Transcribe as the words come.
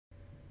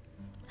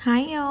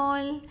Hi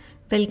all,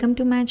 welcome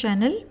to my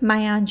channel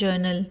My Art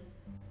Journal.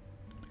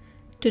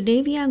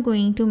 Today we are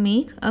going to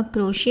make a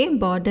crochet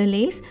border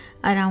lace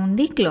around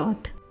the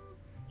cloth.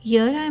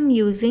 Here I am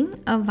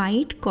using a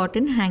white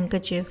cotton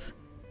handkerchief.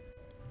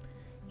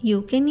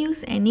 You can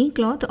use any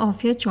cloth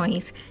of your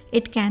choice.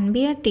 It can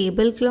be a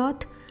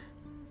tablecloth,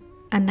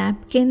 a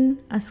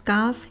napkin, a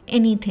scarf,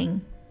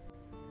 anything.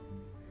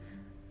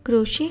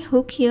 Crochet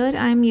hook here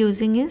I am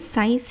using is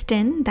size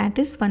 10, that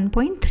is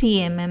 1.3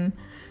 mm.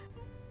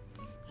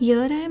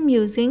 Here I am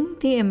using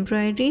the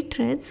embroidery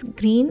threads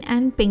green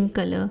and pink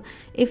color.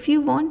 If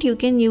you want, you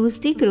can use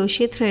the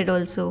crochet thread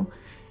also.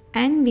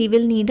 And we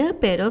will need a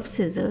pair of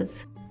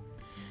scissors.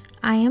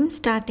 I am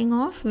starting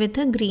off with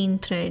a green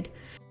thread.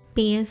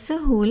 Pierce a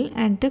hole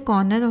at the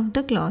corner of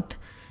the cloth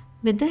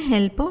with the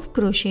help of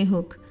crochet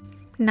hook.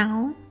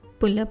 Now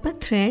pull up a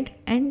thread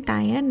and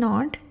tie a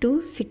knot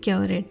to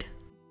secure it.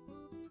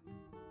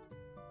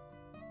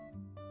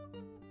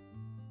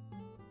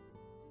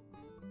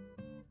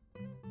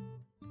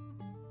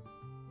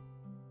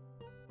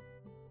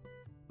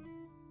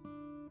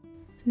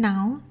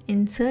 Now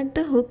insert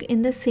the hook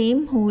in the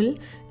same hole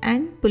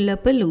and pull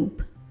up a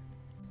loop.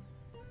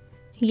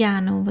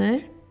 Yarn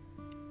over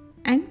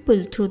and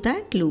pull through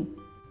that loop.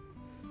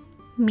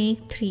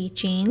 Make 3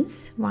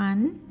 chains,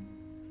 1,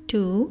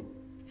 2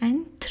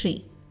 and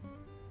 3.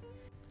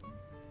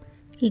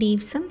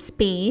 Leave some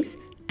space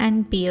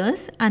and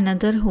pierce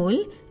another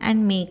hole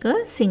and make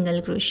a single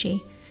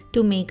crochet.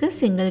 To make a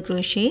single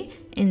crochet,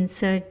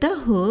 insert the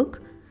hook,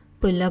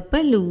 pull up a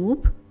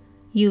loop.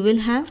 You will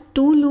have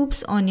 2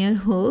 loops on your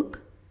hook.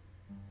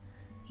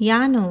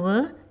 Yarn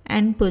over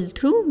and pull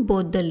through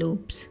both the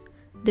loops.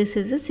 This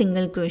is a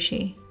single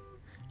crochet.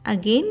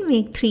 Again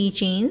make 3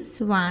 chains,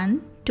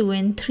 1, 2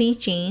 and 3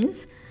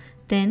 chains.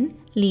 Then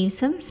leave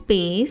some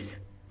space.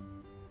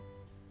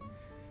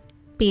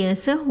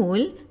 Pierce a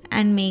hole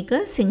and make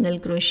a single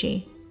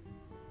crochet.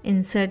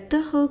 Insert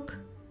the hook.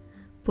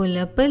 Pull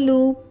up a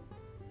loop.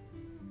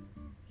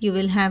 You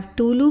will have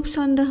 2 loops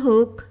on the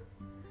hook.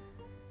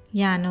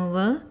 Yarn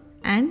over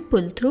and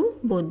pull through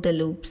both the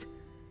loops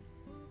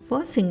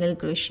for single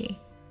crochet.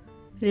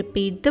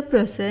 Repeat the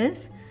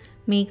process.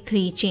 Make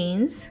 3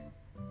 chains,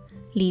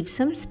 leave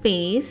some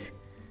space,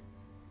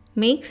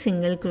 make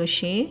single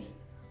crochet,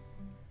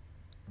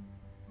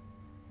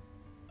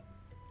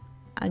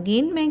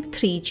 again make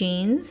 3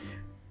 chains,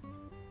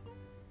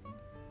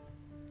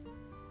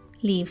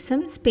 leave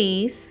some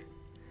space,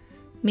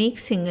 make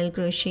single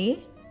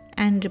crochet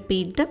and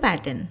repeat the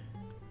pattern.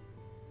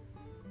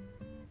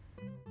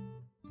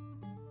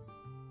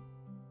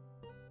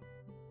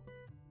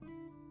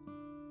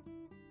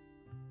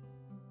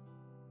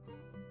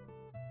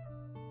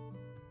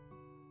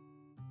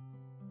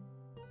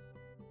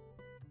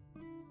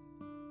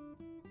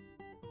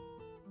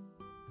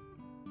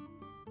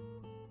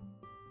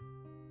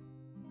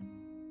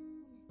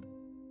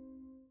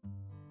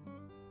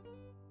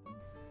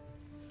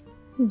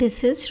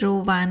 This is row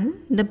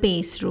 1, the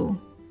base row.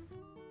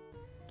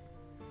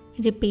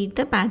 Repeat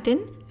the pattern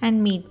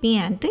and meet me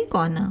at the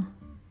corner.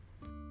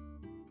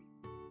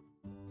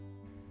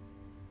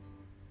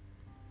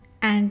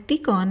 At the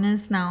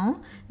corners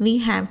now, we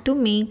have to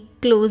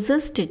make closer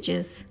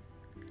stitches.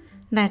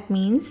 That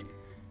means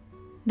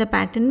the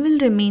pattern will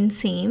remain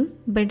same,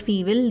 but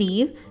we will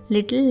leave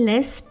little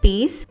less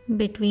space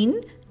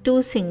between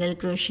 2 single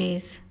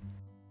crochets.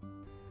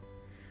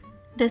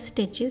 The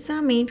stitches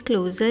are made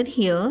closer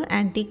here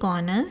at the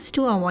corners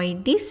to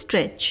avoid the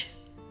stretch.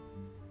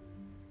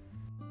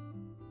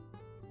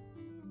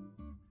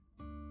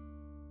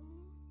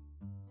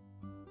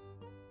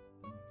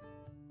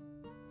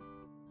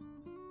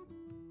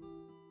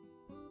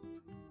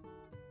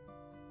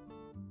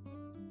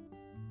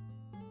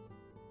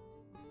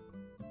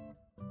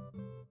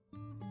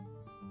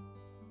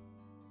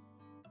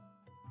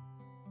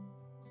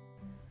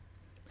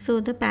 So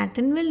the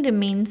pattern will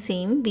remain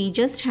same, we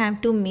just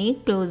have to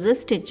make closer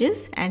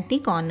stitches at the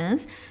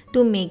corners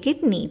to make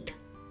it neat.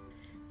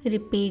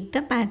 Repeat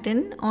the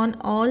pattern on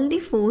all the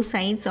 4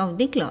 sides of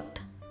the cloth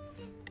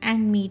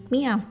and meet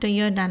me after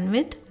you are done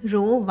with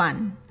row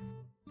 1.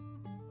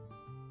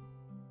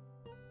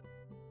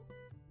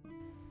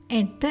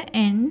 At the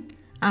end,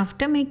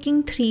 after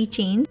making 3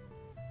 chains,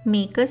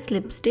 make a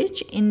slip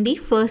stitch in the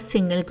first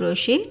single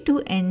crochet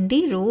to end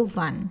the row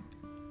 1.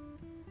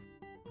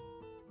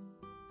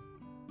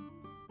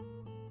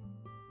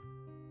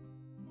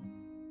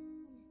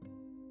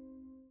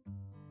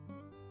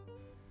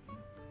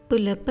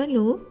 Pull up a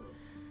loop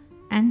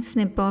and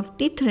snip off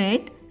the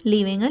thread,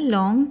 leaving a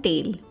long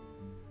tail.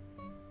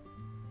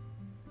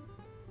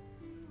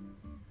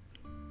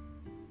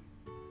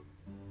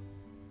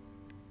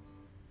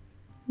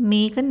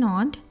 Make a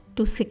knot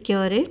to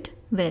secure it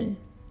well.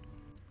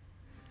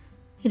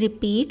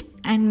 Repeat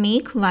and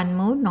make one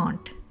more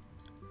knot.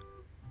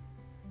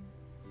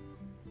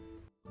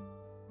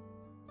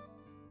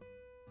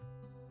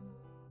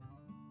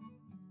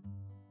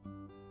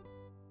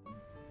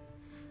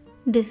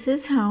 This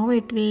is how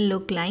it will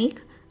look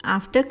like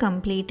after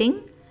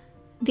completing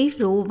the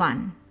row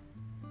 1.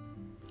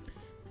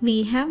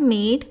 We have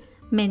made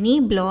many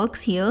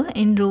blocks here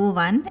in row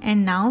 1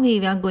 and now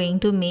we are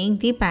going to make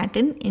the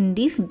pattern in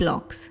these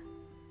blocks.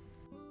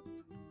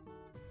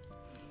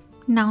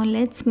 Now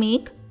let's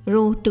make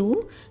row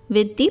 2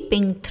 with the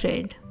pink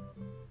thread.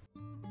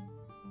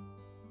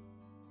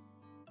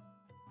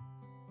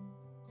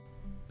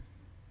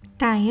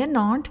 Tie a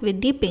knot with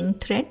the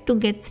pink thread to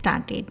get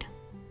started.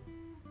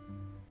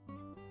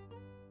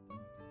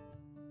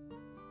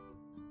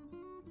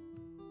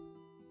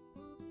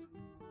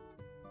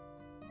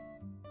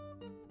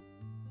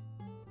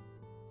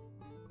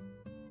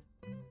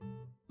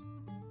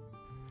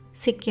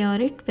 Secure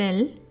it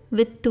well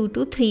with 2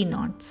 to 3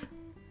 knots.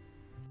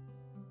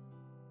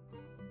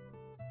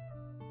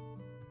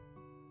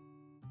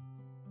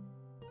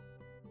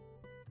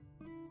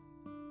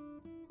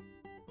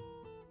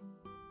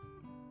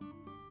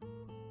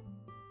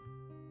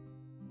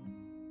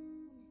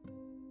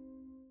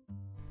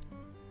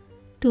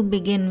 To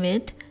begin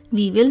with,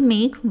 we will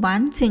make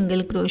one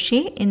single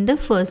crochet in the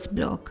first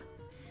block.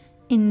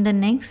 In the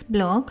next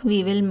block,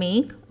 we will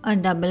make a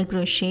double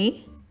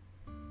crochet.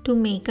 To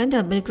make a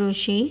double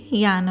crochet,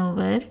 yarn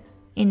over,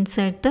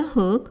 insert the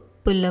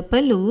hook, pull up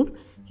a loop.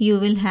 You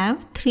will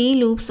have 3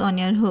 loops on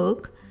your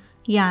hook.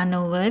 Yarn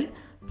over,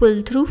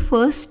 pull through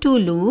first 2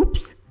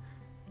 loops.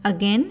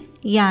 Again,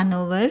 yarn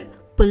over,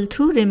 pull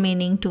through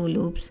remaining 2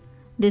 loops.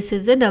 This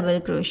is a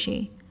double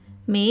crochet.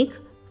 Make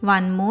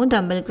one more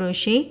double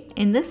crochet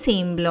in the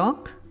same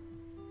block.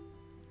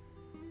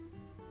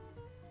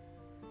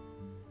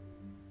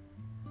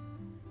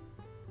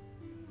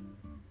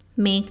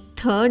 Make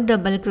third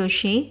double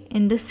crochet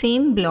in the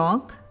same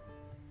block.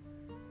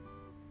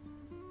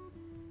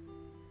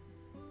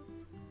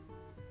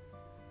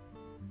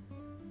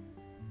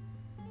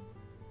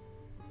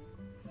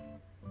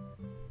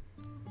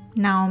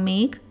 Now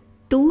make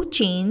 2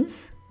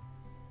 chains.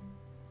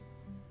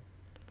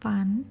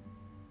 1,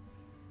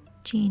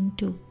 chain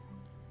 2.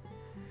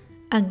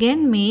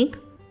 Again make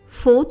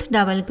 4th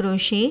double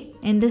crochet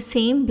in the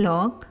same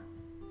block.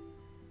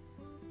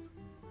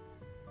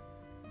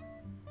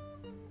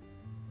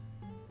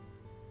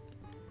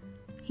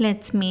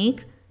 Let's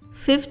make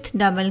 5th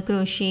double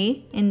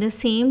crochet in the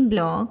same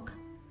block.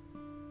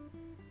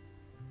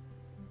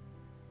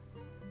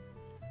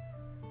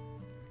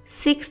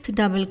 6th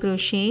double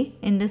crochet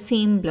in the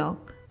same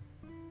block.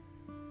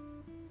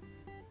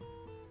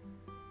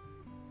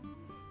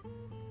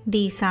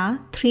 These are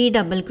 3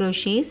 double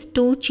crochets,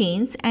 2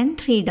 chains and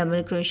 3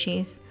 double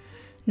crochets.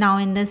 Now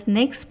in this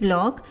next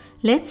block,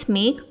 let's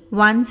make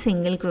one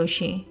single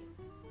crochet.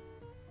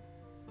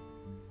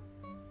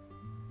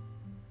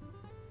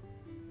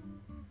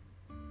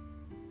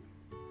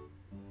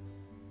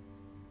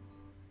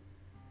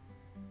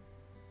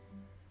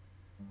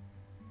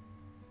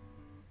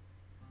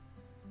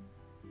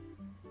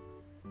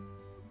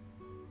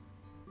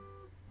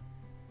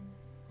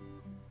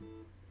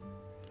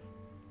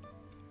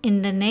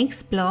 In the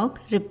next block,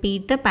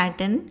 repeat the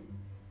pattern.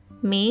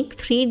 Make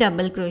 3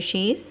 double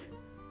crochets,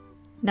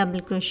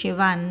 double crochet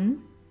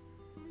 1,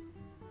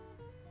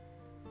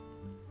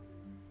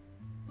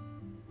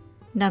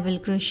 double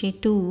crochet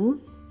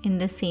 2 in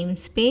the same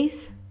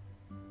space,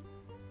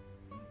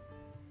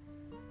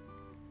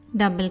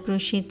 double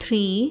crochet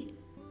 3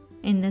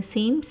 in the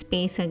same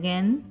space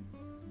again.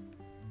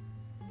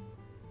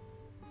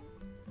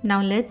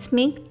 Now let's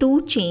make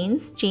 2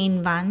 chains,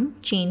 chain 1,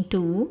 chain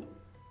 2,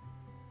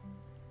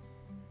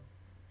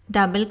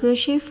 double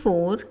crochet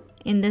 4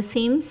 in the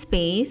same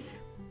space,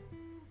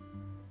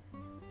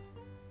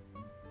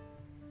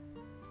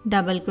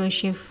 double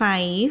crochet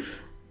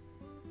 5,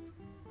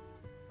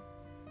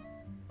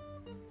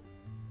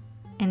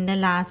 and the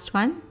last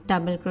one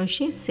double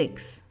crochet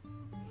 6,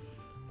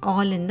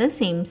 all in the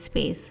same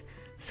space.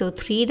 So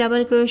 3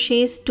 double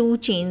crochets, 2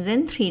 chains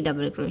and 3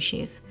 double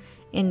crochets.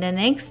 In the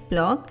next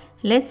block,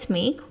 let's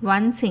make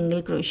one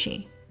single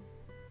crochet.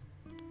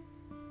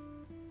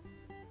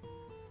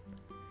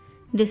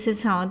 This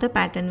is how the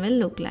pattern will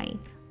look like.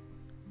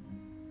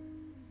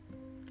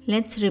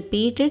 Let's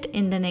repeat it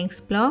in the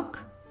next block.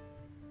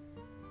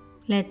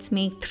 Let's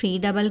make 3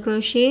 double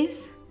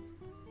crochets,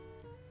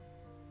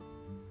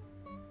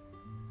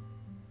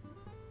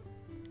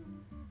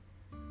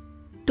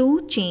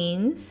 two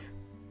chains,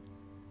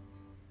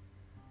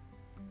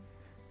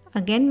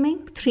 again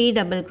make 3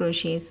 double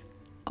crochets,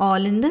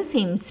 all in the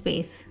same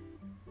space.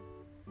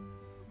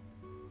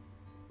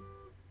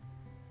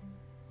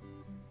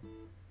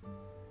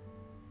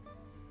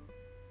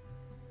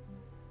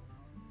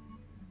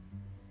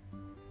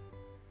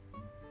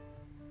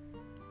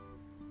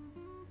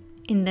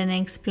 In the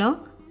next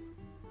block,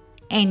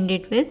 end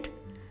it with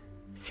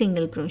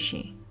single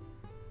crochet.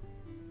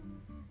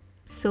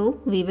 So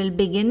we will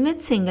begin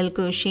with single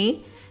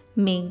crochet,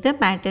 make the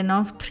pattern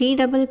of 3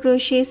 double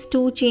crochets,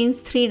 2 chains,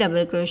 3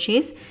 double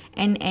crochets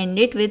and end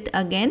it with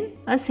again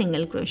a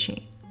single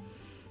crochet.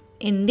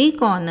 In the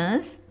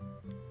corners,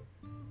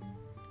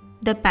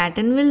 the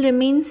pattern will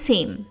remain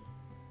same.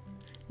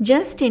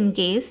 Just in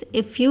case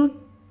if you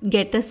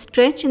get a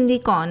stretch in the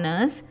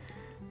corners,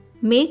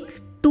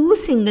 make 2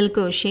 single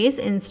crochets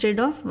instead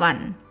of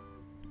 1.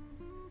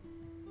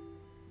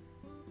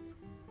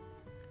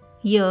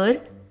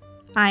 Here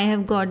I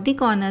have got the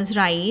corners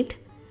right,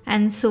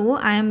 and so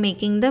I am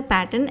making the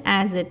pattern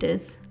as it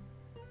is.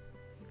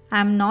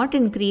 I am not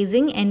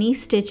increasing any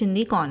stitch in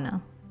the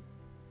corner.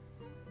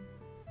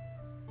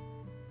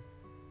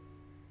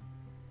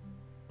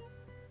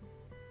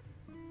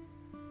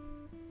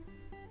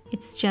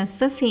 It's just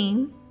the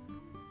same.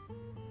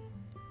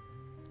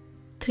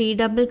 3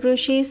 double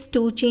crochets,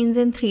 2 chains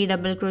and 3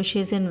 double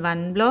crochets in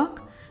one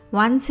block,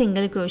 1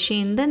 single crochet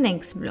in the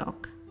next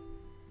block.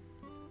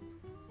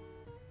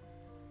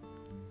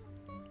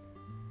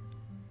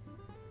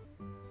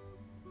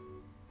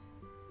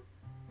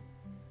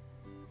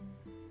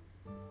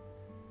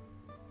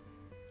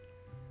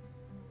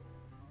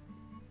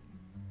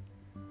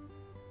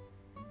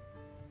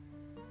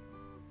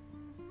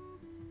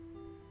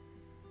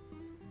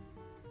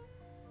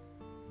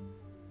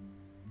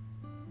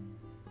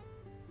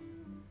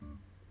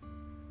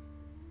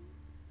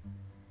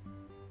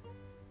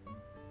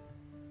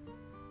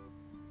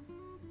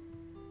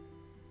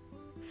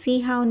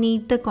 See how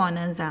neat the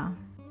corners are.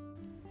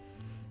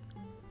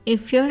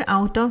 If you're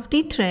out of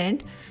the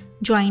thread,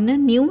 join a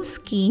new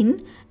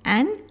skein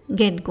and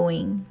get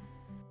going.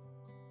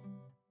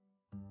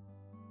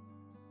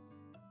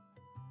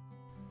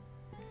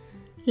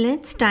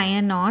 Let's tie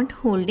a knot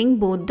holding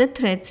both the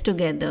threads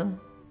together.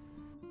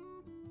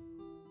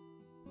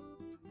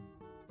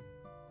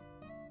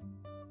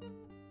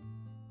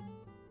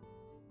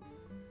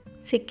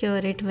 Secure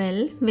it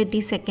well with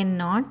the second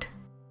knot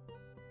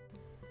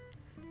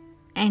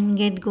and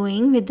get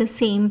going with the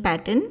same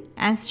pattern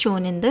as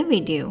shown in the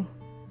video.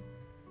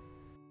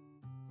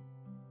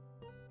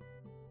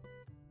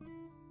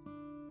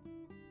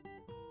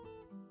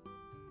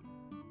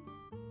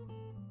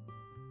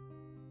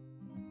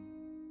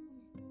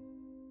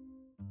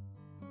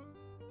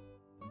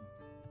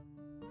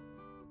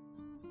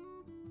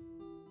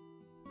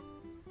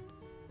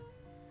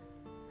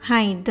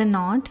 Hide the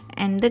knot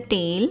and the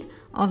tail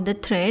of the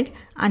thread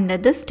under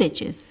the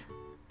stitches.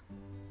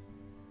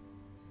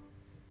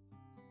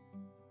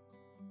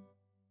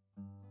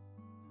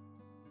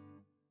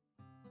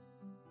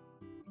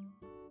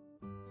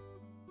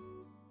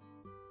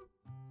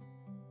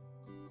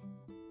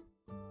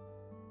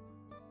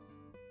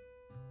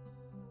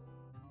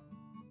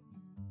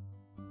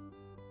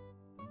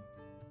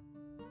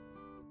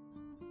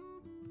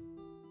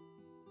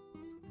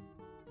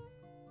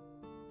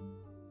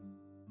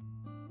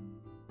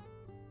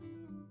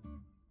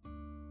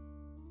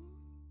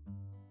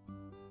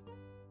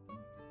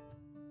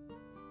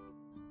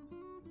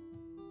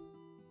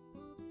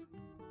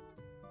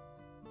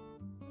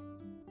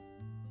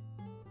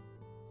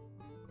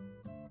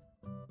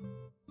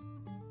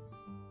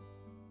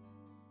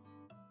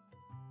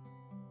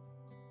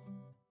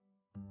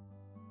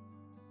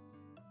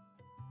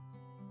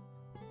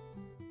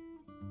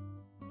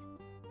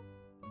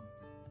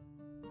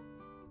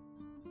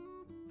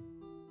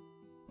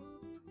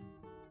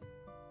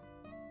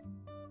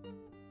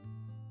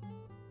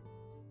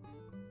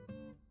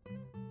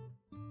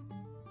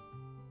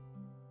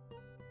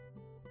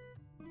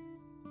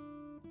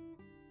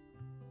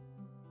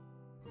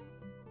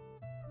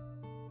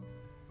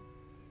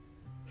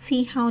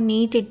 See how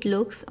neat it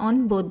looks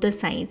on both the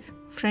sides,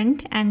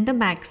 front and the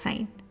back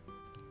side.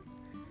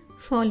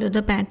 Follow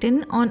the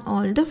pattern on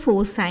all the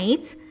 4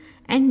 sides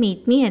and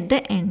meet me at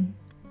the end.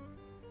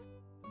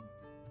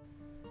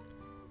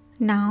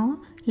 Now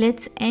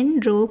let's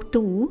end row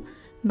 2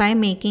 by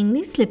making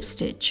the slip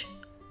stitch.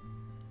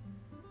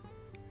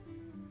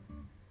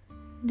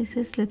 This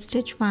is slip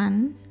stitch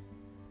 1.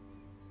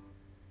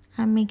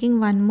 I am making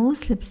one more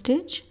slip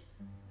stitch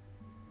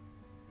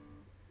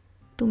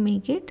to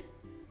make it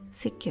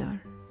secure.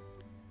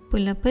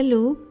 Pull up a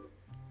loop,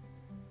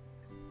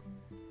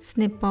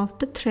 snip off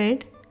the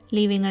thread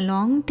leaving a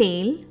long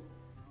tail,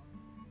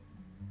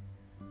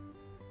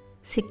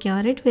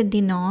 secure it with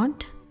the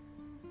knot,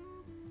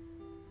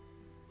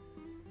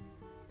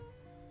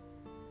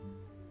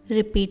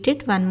 repeat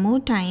it one more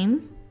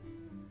time.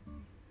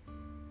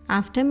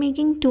 After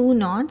making 2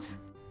 knots,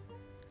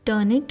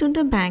 turn it to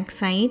the back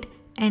side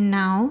and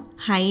now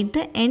hide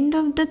the end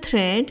of the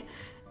thread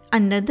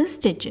under the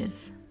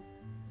stitches.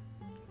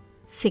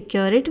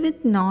 Secure it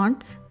with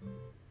knots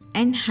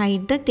and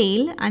hide the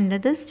tail under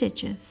the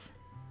stitches.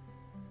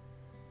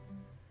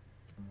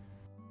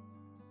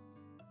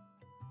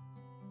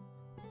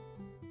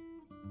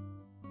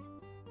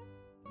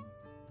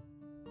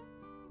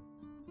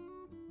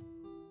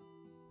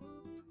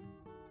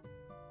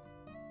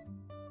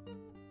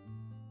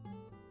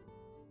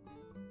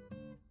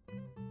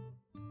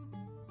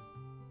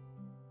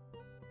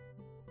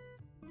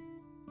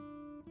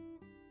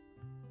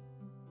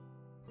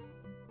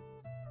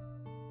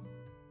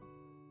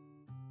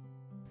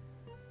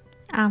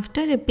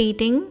 After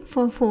repeating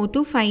for 4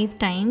 to 5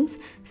 times,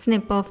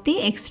 snip off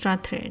the extra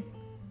thread.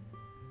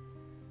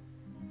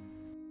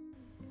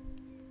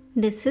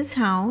 This is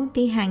how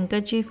the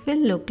handkerchief will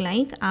look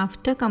like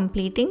after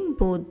completing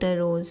both the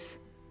rows.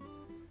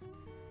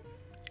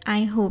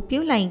 I hope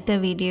you liked the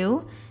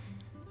video.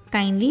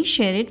 Kindly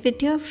share it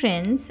with your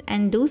friends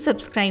and do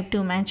subscribe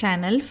to my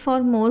channel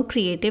for more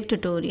creative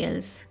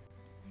tutorials.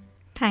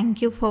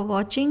 Thank you for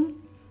watching.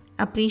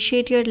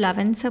 Appreciate your love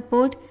and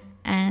support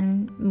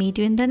and meet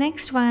you in the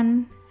next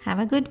one. Have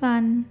a good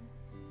one.